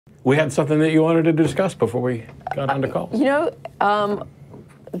we had something that you wanted to discuss before we got on the call. You know,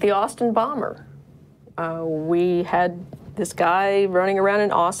 the Austin bomber. We had this guy running around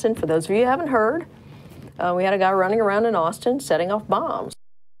in Austin. For those of you who haven't heard, we had a guy running around in Austin setting off bombs.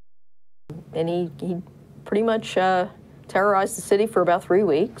 And he pretty much terrorized the city for about 3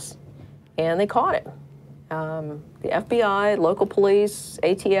 weeks, and they caught him. The FBI, local police,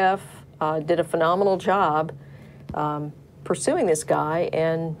 ATF did a phenomenal job pursuing this guy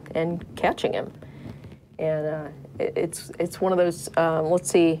and catching him. And it's one of those, let's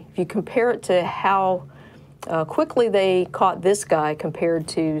see, if you compare it to how quickly they caught this guy compared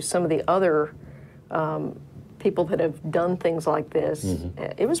to some of the other people that have done things like this,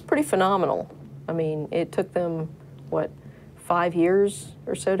 it was pretty phenomenal. I mean, it took them, what, 5 years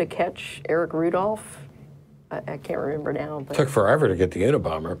or so to catch Eric Rudolph? I can't remember now. But it took forever to get the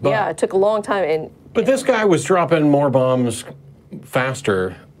Unabomber. But, yeah, it took a long time. But this guy was dropping more bombs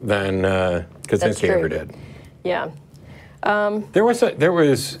faster than Kaczynski ever did. Yeah. There was,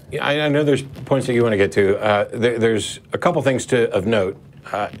 I know there's points that you want to get to. There's a couple things of note.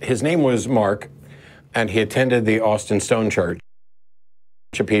 His name was Mark, and he attended the Austin Stone Church.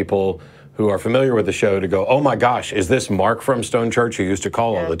 People who are familiar with the show to go, oh my gosh, is this Mark from Stone Church who used to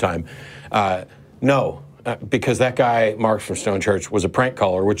call all the time? No, because that guy, Mark from Stone Church, was a prank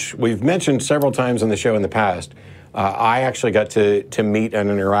caller, which we've mentioned several times on the show in the past. I actually got to meet and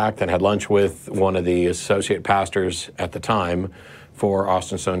interact and had lunch with one of the associate pastors at the time for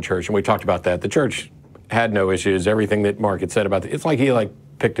Austin Stone Church, and we talked about that. The church had no issues. Everything that Mark had said about it, it's like he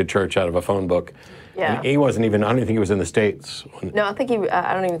picked a church out of a phone book. Yeah. And he wasn't even, I don't even think he was in the States. No, I think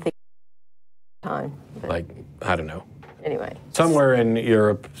I don't even think time. Like, I don't know. Anyway. Somewhere in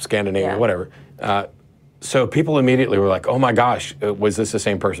Europe, Scandinavia, whatever. So people immediately were like, oh my gosh, was this the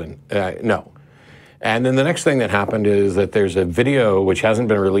same person? No. And then the next thing that happened is that there's a video, which hasn't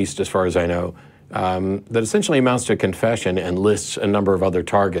been released as far as I know, that essentially amounts to a confession and lists a number of other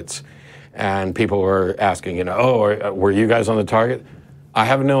targets. And people were asking, you know, oh, were you guys on the target? I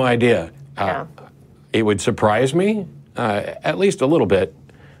have no idea. It would surprise me, at least a little bit.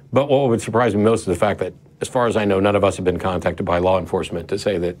 But what would surprise me most is the fact that, as far as I know, none of us have been contacted by law enforcement to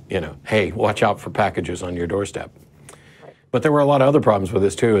say that, you know, hey, watch out for packages on your doorstep. Right. But there were a lot of other problems with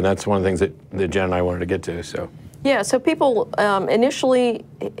this too, and that's one of the things that Jen and I wanted to get to. So. Yeah. So people initially,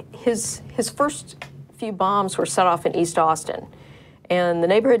 his first few bombs were set off in East Austin, and the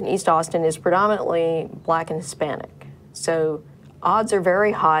neighborhood in East Austin is predominantly Black and Hispanic. So odds are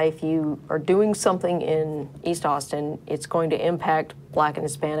very high if you are doing something in East Austin, it's going to impact Black and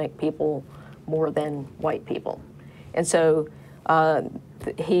Hispanic people more than white people. And so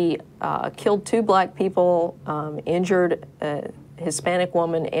he killed 2 Black people, injured a Hispanic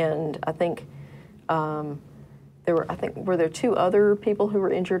woman, and I think were there 2 other people who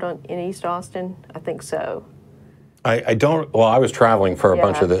were injured in East Austin? I think so. I don't, well, I was traveling for a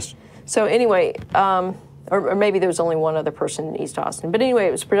bunch of this. So anyway, or maybe there was only one other person in East Austin. But anyway,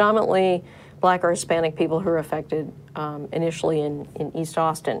 it was predominantly Black or Hispanic people who were affected initially in East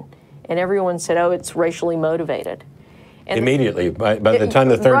Austin. And everyone said, oh, it's racially motivated. And immediately, by the time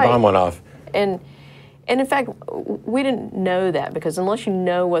the third bomb went off. And in fact, we didn't know that, because unless you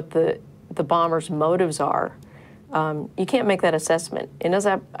know what the bomber's motives are, you can't make that assessment. And as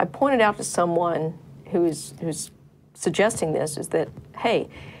I pointed out to someone who's suggesting this, is that, hey,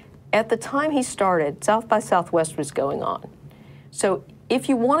 at the time he started, South by Southwest was going on. So if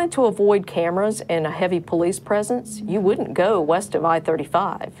you wanted to avoid cameras and a heavy police presence, you wouldn't go west of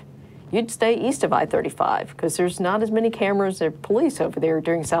I-35. You'd stay east of I-35, because there's not as many cameras or police over there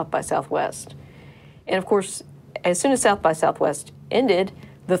during South by Southwest. And of course, as soon as South by Southwest ended,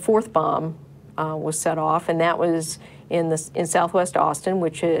 the 4th bomb was set off, and that was in Southwest Austin,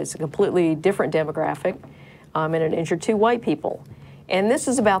 which is a completely different demographic, and it injured 2 white people. And this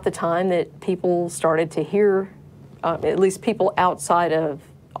is about the time that people started to hear, at least people outside of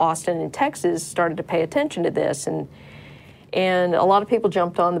Austin and Texas started to pay attention to this. And a lot of people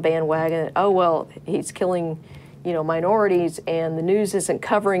jumped on the bandwagon. Oh, well, he's killing, you know, minorities, and the news isn't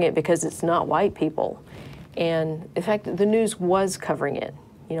covering it because it's not white people. And in fact, the news was covering it.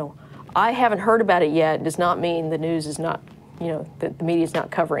 You know, I haven't heard about it yet. It does not mean the news is not, you know, that the media is not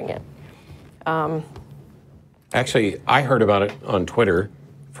covering it. Actually, I heard about it on Twitter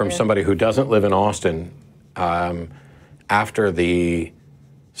from somebody who doesn't live in Austin after the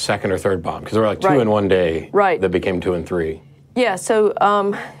 2nd or 3rd bomb, because there were like 2 in one day that became 2 and 3. Yeah, so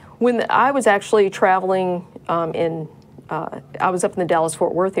when I was actually traveling I was up in the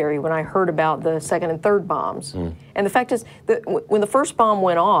Dallas-Fort Worth area when I heard about the 2nd and 3rd bombs. And the fact is that when the first bomb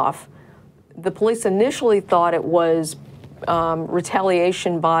went off, the police initially thought it was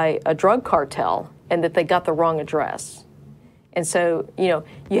retaliation by a drug cartel and that they got the wrong address. And so, you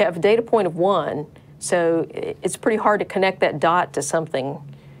have a data point of 1, so it's pretty hard to connect that dot to something,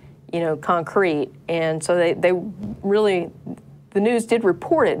 concrete. And so they really, the news did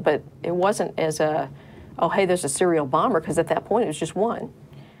report it, but it wasn't as oh, hey, there's a serial bomber, because at that point it was just 1.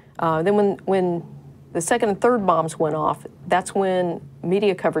 Then when the second and third bombs went off, that's when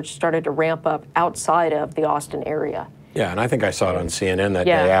media coverage started to ramp up outside of the Austin area. Yeah, and I think I saw it on CNN that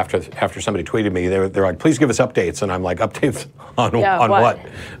day after somebody tweeted me. They're like, please give us updates. And I'm like, updates on what?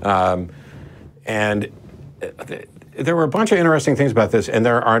 And there were a bunch of interesting things about this, and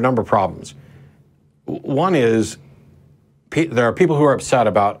there are a number of problems. One is there are people who are upset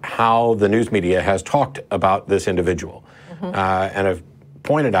about how the news media has talked about this individual, and have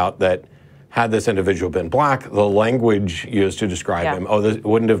pointed out that had this individual been black, the language used to describe him, this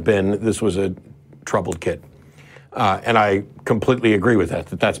wouldn't have been, this was a troubled kid. And I completely agree with that,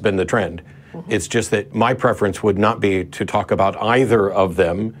 that's been the trend. It's just that my preference would not be to talk about either of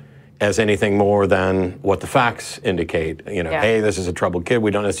them as anything more than what the facts indicate. Hey, this is a troubled kid.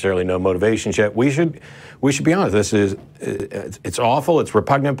 We don't necessarily know motivations yet. We should be honest. This is, it's awful. It's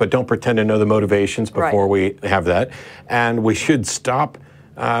repugnant. But don't pretend to know the motivations before we have that. And we should stop.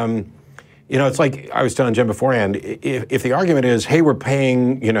 It's like I was telling Jim beforehand. If the argument is, hey, we're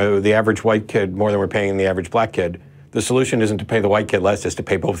paying the average white kid more than we're paying the average black kid, the solution isn't to pay the white kid less; it's to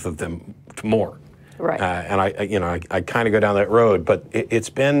pay both of them more. Right. And I kind of go down that road, but it's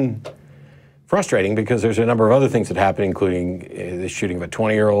been frustrating because there's a number of other things that happen, including the shooting of a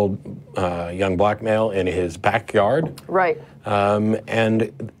 20-year-old young black male in his backyard. Right.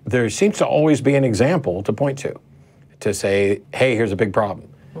 And there seems to always be an example to point to say, hey, here's a big problem.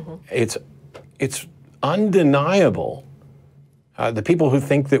 It's undeniable. The people who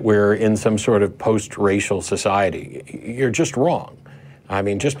think that we're in some sort of post-racial society, you're just wrong. I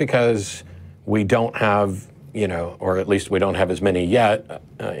mean, just because we don't have, or at least we don't have as many yet,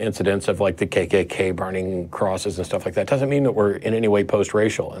 incidents of like the KKK burning crosses and stuff like that, doesn't mean that we're in any way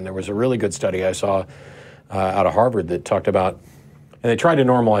post-racial. And there was a really good study I saw out of Harvard that talked about, and they tried to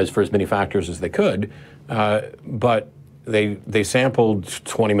normalize for as many factors as they could, but they sampled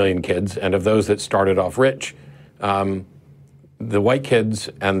 20 million kids, and of those that started off rich, the white kids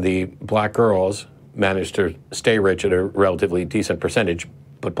and the black girls managed to stay rich at a relatively decent percentage,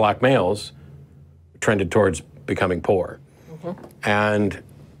 but black males trended towards becoming poor. And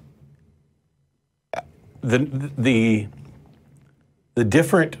the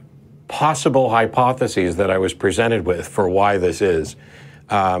different possible hypotheses that I was presented with for why this is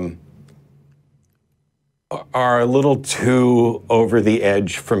are a little too over the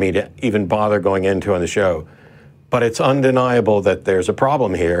edge for me to even bother going into on the show. But it's undeniable that there's a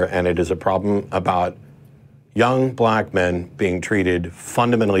problem here, and it is a problem about young black men being treated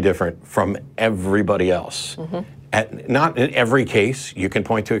fundamentally different from everybody else. Not in every case, you can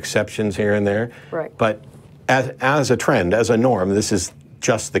point to exceptions here and there, but as a trend, as a norm, this is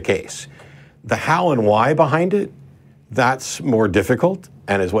just the case. The how and why behind it, that's more difficult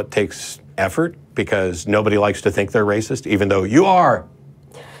and is what takes effort, because nobody likes to think they're racist, even though you are.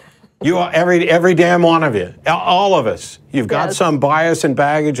 You are, every damn one of you, all of us. You've got some bias and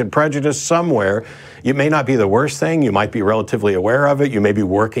baggage and prejudice somewhere. It may not be the worst thing. You might be relatively aware of it. You may be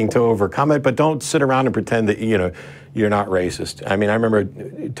working to overcome it, but don't sit around and pretend that you're not racist. I mean, I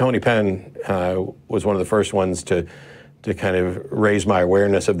remember Tony Penn was one of the first ones to kind of raise my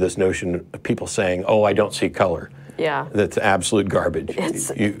awareness of this notion of people saying, "Oh, I don't see color." Yeah, that's absolute garbage.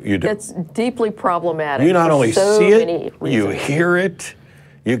 That's deeply problematic. You not only see it, you hear it.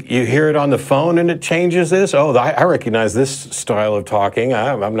 You hear it on the phone and it changes this. Oh, I recognize this style of talking.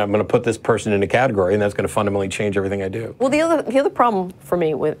 I'm not going to put this person in a category, and that's going to fundamentally change everything I do. Well, the other problem for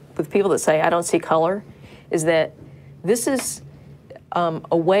me with people that say I don't see color is that this is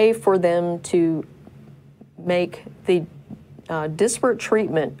a way for them to make the disparate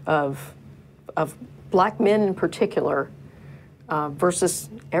treatment of black men in particular versus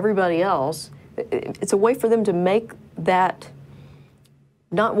everybody else. It's a way for them to make that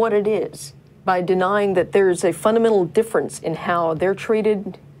not what it is, by denying that there's a fundamental difference in how they're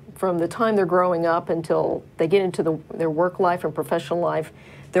treated from the time they're growing up until they get into their work life and professional life.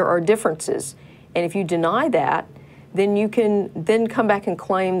 There are differences. And if you deny that, then you can then come back and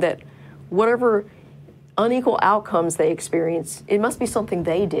claim that whatever unequal outcomes they experience, it must be something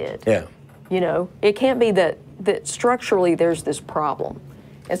they did. Yeah. It can't be that structurally there's this problem.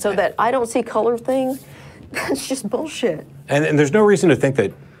 And so that I don't see color thing, that's just bullshit. And there's no reason to think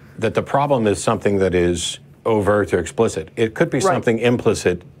that the problem is something that is overt or explicit. It could be something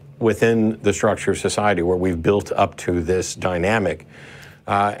implicit within the structure of society where we've built up to this dynamic.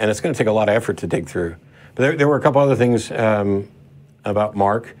 And it's going to take a lot of effort to dig through. But there were a couple other things about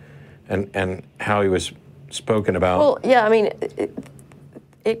Mark and how he was spoken about. Well, yeah, I mean,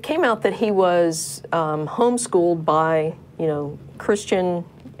 it came out that he was homeschooled by, Christian,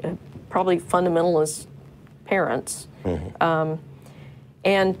 probably fundamentalist parents. Mm-hmm.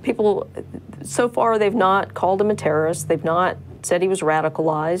 And people, so far, they've not called him a terrorist. They've not said he was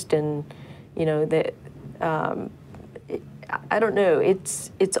radicalized. And, I don't know.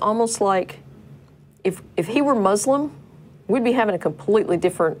 It's almost like if he were Muslim, we'd be having a completely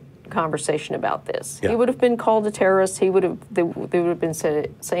different conversation about this. Yeah. He would have been called a terrorist. They would have been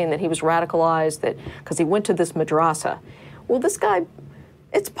saying that he was radicalized, that because he went to this madrasa. Well, this guy,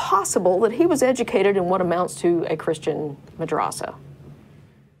 it's possible that he was educated in what amounts to a Christian madrasa.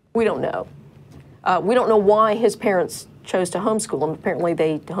 We don't know. We don't know why his parents chose to homeschool him. Apparently,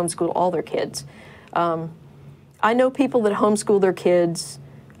 they homeschool all their kids. I know people that homeschool their kids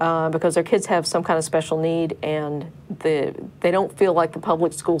because their kids have some kind of special need, and they don't feel like the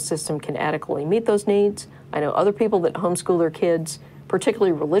public school system can adequately meet those needs. I know other people that homeschool their kids,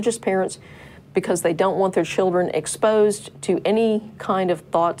 particularly religious parents, because they don't want their children exposed to any kind of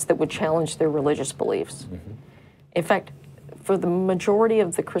thoughts that would challenge their religious beliefs. Mm-hmm. In fact, for the majority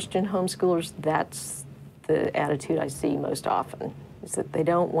of the Christian homeschoolers, that's the attitude I see most often, is that they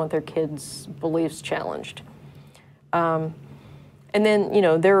don't want their kids' beliefs challenged. And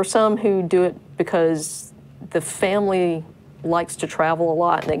then, there are some who do it because the family likes to travel a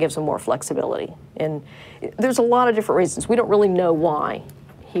lot and that gives them more flexibility. And there's a lot of different reasons. We don't really know why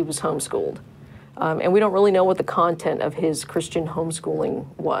he was homeschooled. And we don't really know what the content of his Christian homeschooling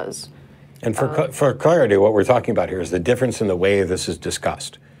was. And for clarity, what we're talking about here is the difference in the way this is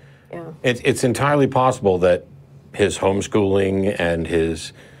discussed. Yeah. It's entirely possible that his homeschooling and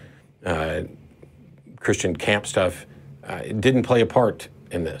his Christian camp stuff didn't play a part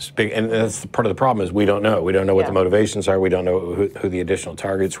in this. And that's part of the problem is we don't know. We don't know what the motivations are. We don't know who the additional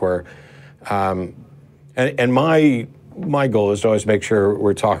targets were. And my goal is to always make sure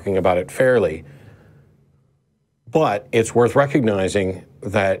we're talking about it fairly. But it's worth recognizing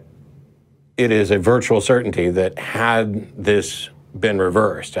that it is a virtual certainty that had this been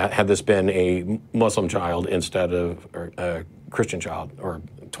reversed, had this been a Muslim child instead of a Christian child, or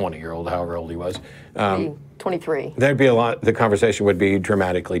 20-year-old, however old he was. 23. There'd be the conversation would be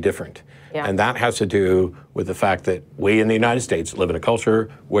dramatically different. Yeah. And that has to do with the fact that we in the United States live in a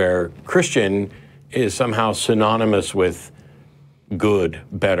culture where Christian is somehow synonymous with good,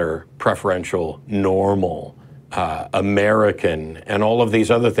 better, preferential, normal, American, and all of these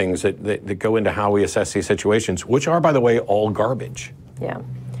other things that go into how we assess these situations, which are, by the way, all garbage. Yeah.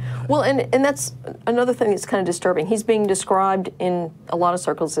 Well, and that's another thing that's kind of disturbing. He's being described in a lot of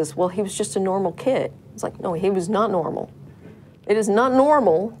circles as, well, he was just a normal kid. It's like, no, he was not normal. It is not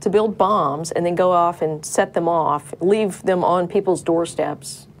normal to build bombs and then go off and set them off, leave them on people's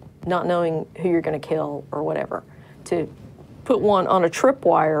doorsteps, not knowing who you're going to kill or whatever. To put one on a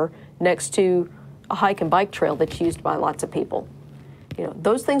tripwire next to a hike and bike trail that's used by lots of people.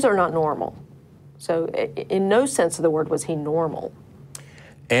 Those things are not normal. So in no sense of the word was he normal.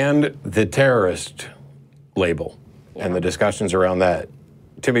 And the terrorist label and the discussions around that.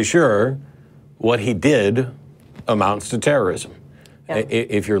 To be sure, what he did amounts to terrorism. Yeah.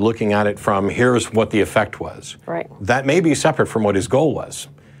 If you're looking at it from here's what the effect was. Right. That may be separate from what his goal was.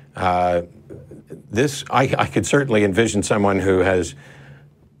 I could certainly envision someone who has,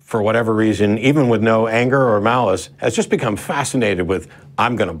 for whatever reason, even with no anger or malice, has just become fascinated with,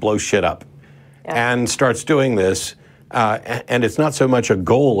 I'm going to blow shit up, and starts doing this. And it's not so much a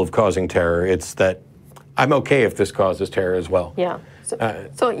goal of causing terror, it's that I'm okay if this causes terror as well. Yeah.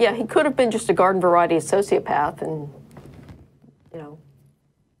 So he could have been just a garden variety sociopath, and,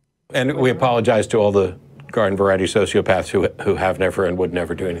 And we apologize to all the garden variety sociopaths who have never and would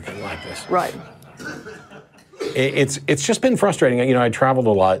never do anything like this. Right. It's just been frustrating. I traveled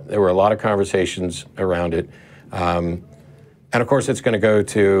a lot. There were a lot of conversations around it. And of course, it's going to go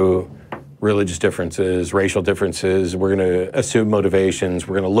to religious differences, racial differences. We're going to assume motivations.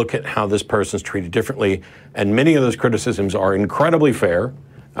 We're going to look at how this person's treated differently. And many of those criticisms are incredibly fair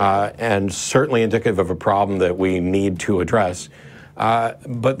and certainly indicative of a problem that we need to address.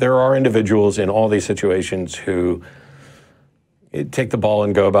 But there are individuals in all these situations who take the ball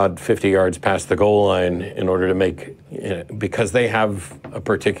and go about 50 yards past the goal line in order to make, because they have a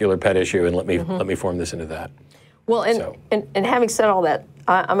particular pet issue, and let me form this into that. Well, and having said all that,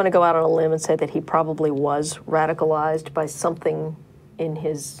 I'm going to go out on a limb and say that he probably was radicalized by something in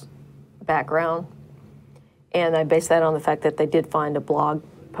his background. And I base that on the fact that they did find a blog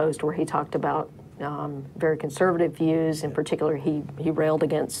post where he talked about very conservative views. In particular, he railed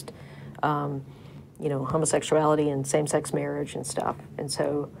against homosexuality and same-sex marriage and stuff. And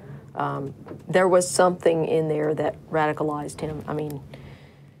so there was something in there that radicalized him. I mean,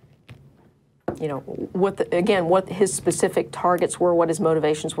 what his specific targets were, what his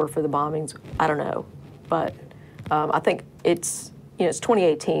motivations were for the bombings, I don't know. But I think it's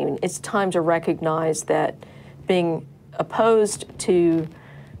 2018. It's time to recognize that being opposed to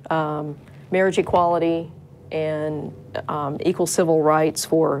marriage equality and equal civil rights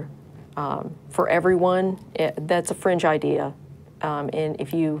for everyone, that's a fringe idea. And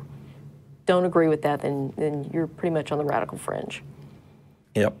if you don't agree with that, then you're pretty much on the radical fringe.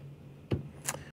 Yep.